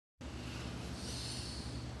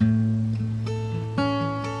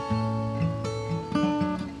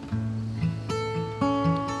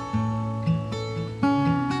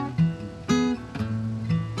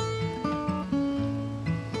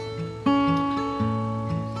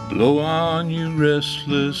Blow on, you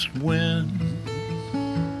restless wind,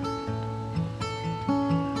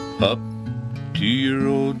 up to your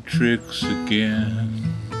old tricks again.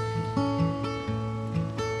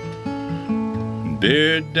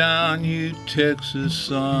 Bear down, you Texas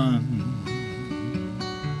sun.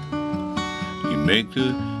 You make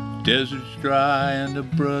the deserts dry and the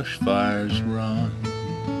brush fires run.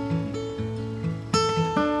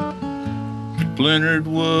 Splintered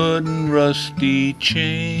wood and rusty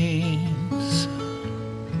chains,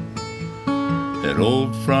 that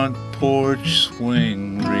old front porch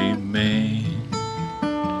swing remains.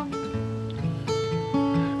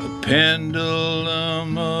 A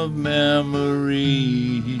pendulum of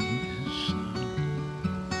memories,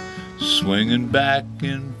 swinging back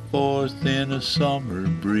and forth in a summer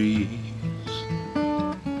breeze.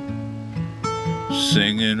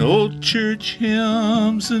 Singing old church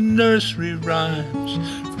hymns and nursery rhymes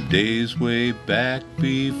from days way back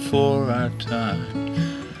before our time.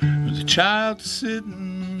 With a child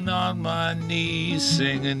sitting on my knees,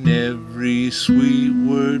 singing every sweet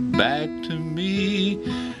word back to me.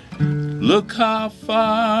 Look how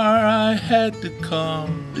far I had to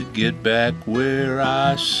come to get back where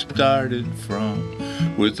I started from,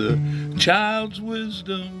 with a child's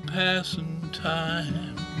wisdom passing time.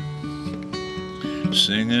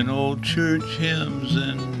 Singing old church hymns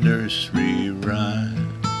and nursery rhymes.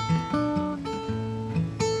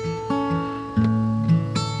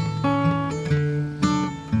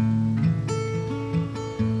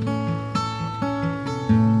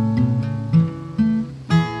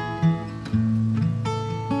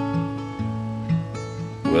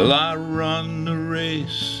 Well, I run the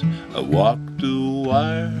race, I walk the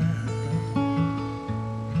wire,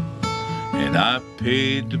 and I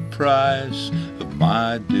paid the price of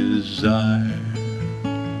my desire.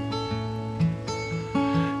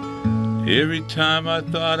 Every time I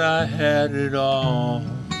thought I had it all,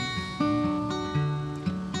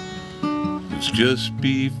 it's just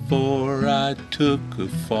before I took a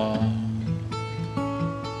fall.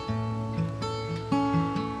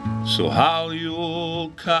 So howl you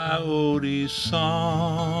old coyote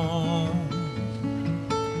song,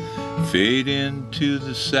 fade into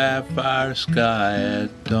the sapphire sky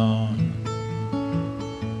at dawn.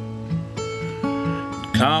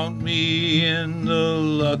 Count me in the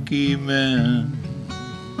lucky men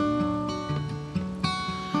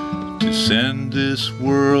to send this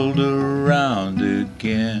world around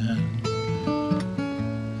again.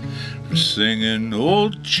 We're singing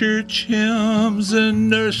old church hymns and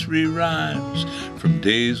nursery rhymes from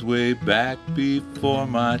days way back before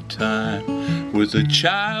my time, with a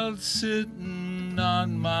child sitting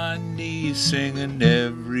on my knees, singing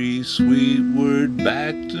every sweet word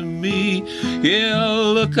back to me. Yeah,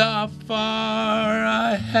 look how far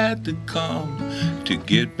I had to come to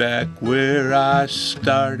get back where I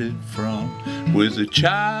started from, with a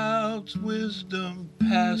child's wisdom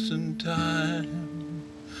passing time.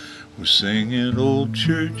 We're singing old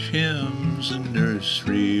church hymns and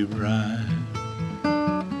nursery rhymes.